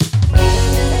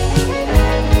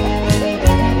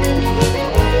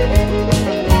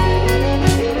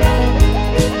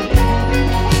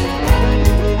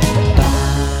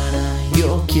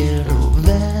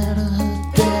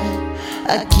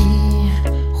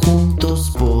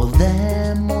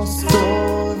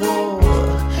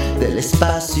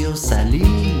espacio salir.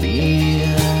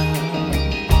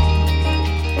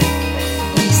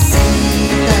 Y si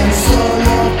tan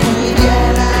solo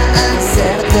pudiera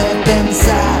hacerte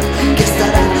pensar que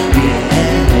estará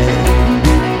bien.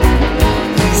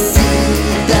 Y si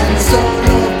tan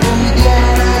solo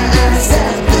pudiera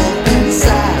hacerte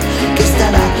pensar que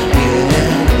estará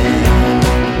bien.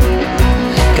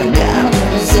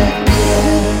 Cambiamos de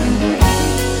piel.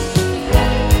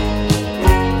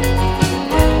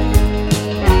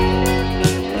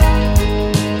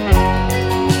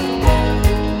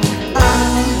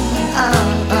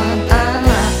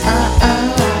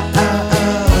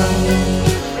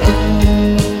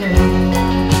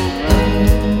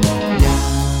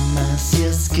 Llama si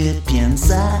es que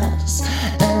piensas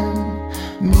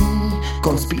en mí,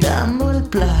 conspirando el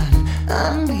plan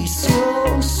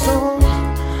ambicioso,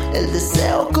 el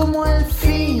deseo como el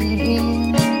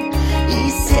fin. Y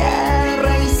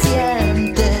cierra y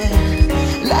siente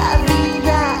la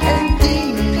vida en ti.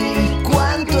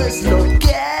 ¿Cuánto es lo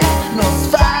que nos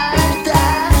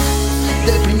falta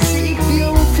del principio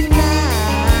a un final?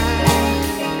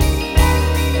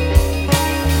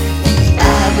 Y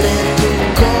abre tu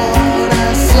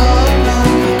corazón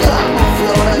como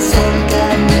flor al sol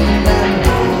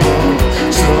caminando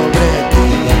sobre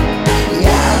ti. Y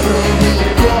abro mi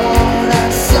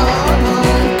corazón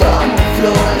como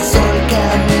flor al